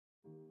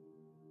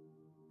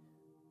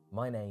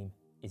My name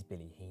is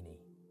Billy Heaney,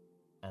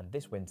 and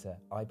this winter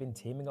I've been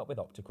teaming up with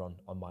Opticron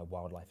on my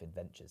wildlife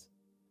adventures.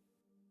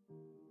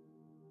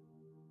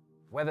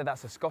 Whether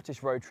that's a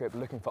Scottish road trip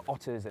looking for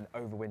otters and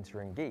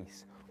overwintering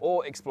geese,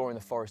 or exploring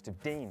the Forest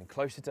of Dean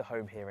closer to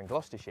home here in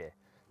Gloucestershire,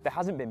 there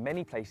hasn't been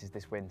many places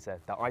this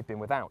winter that I've been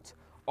without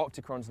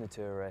Opticron's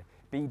Natura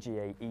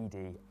BGA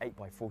ED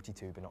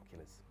 8x42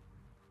 binoculars.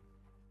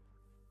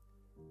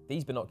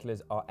 These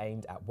binoculars are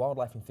aimed at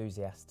wildlife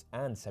enthusiasts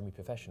and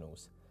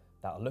semi-professionals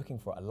that are looking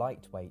for a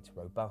lightweight,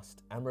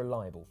 robust and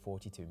reliable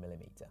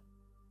 42mm.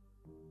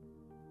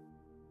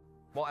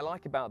 What I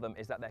like about them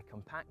is that they're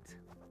compact,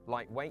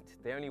 lightweight,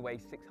 they only weigh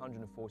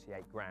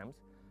 648 grams,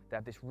 they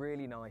have this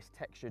really nice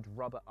textured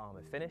rubber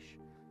armour finish,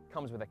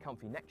 comes with a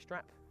comfy neck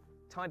strap,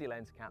 tidy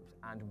lens caps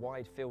and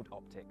wide field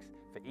optics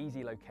for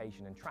easy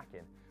location and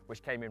tracking,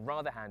 which came in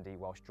rather handy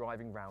whilst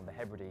driving around the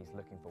Hebrides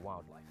looking for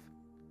wildlife.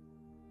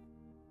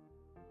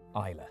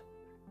 Isla,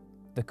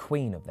 the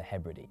Queen of the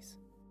Hebrides.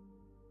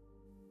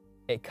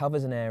 It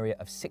covers an area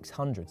of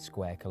 600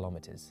 square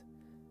kilometres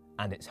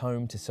and it's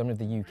home to some of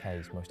the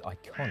UK's most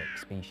iconic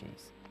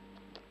species.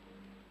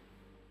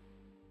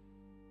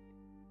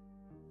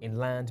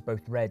 Inland,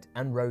 both red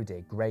and roe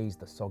deer graze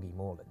the soggy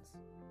moorlands.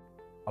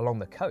 Along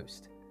the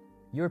coast,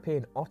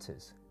 European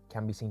otters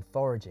can be seen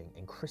foraging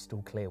in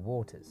crystal clear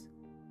waters.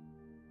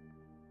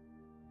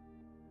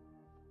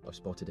 I've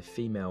spotted a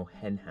female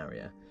hen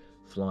harrier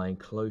flying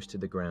close to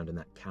the ground in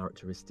that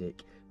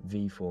characteristic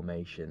V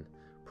formation,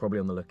 probably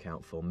on the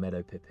lookout for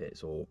meadow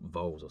pipits or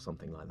voles or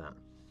something like that.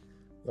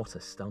 What a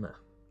stunner.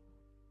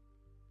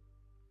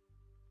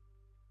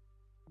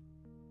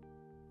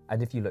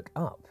 And if you look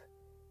up,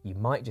 you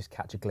might just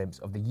catch a glimpse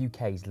of the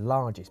UK's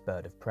largest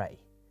bird of prey,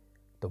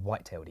 the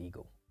white-tailed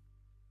eagle.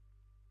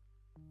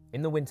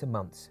 In the winter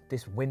months,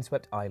 this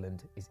windswept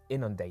island is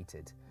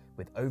inundated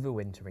with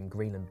overwintering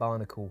Greenland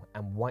barnacle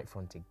and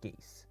white-fronted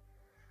geese,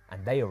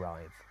 and they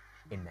arrive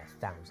in their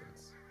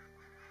thousands.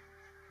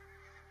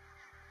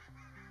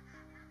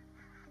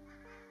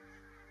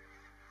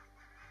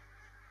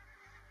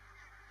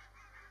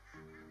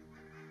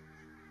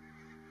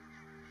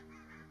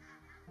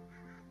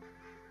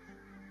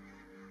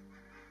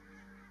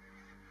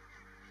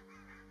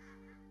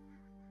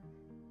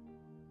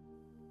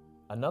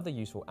 Another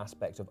useful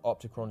aspect of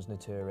Opticron's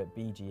Natura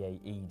BGA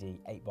ED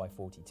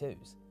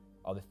 8x42s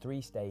are the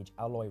 3-stage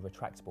alloy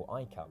retractable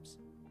eye cups,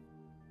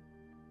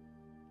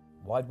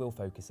 wide wheel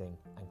focusing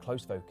and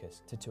close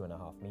focus to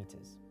 2.5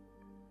 meters.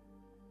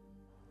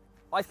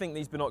 I think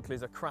these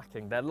binoculars are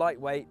cracking. They're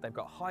lightweight, they've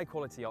got high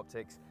quality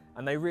optics,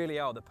 and they really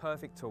are the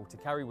perfect tool to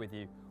carry with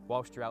you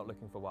whilst you're out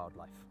looking for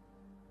wildlife.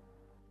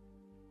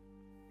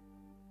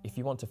 If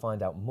you want to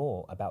find out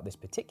more about this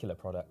particular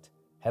product,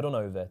 head on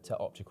over to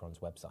Opticron's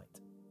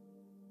website.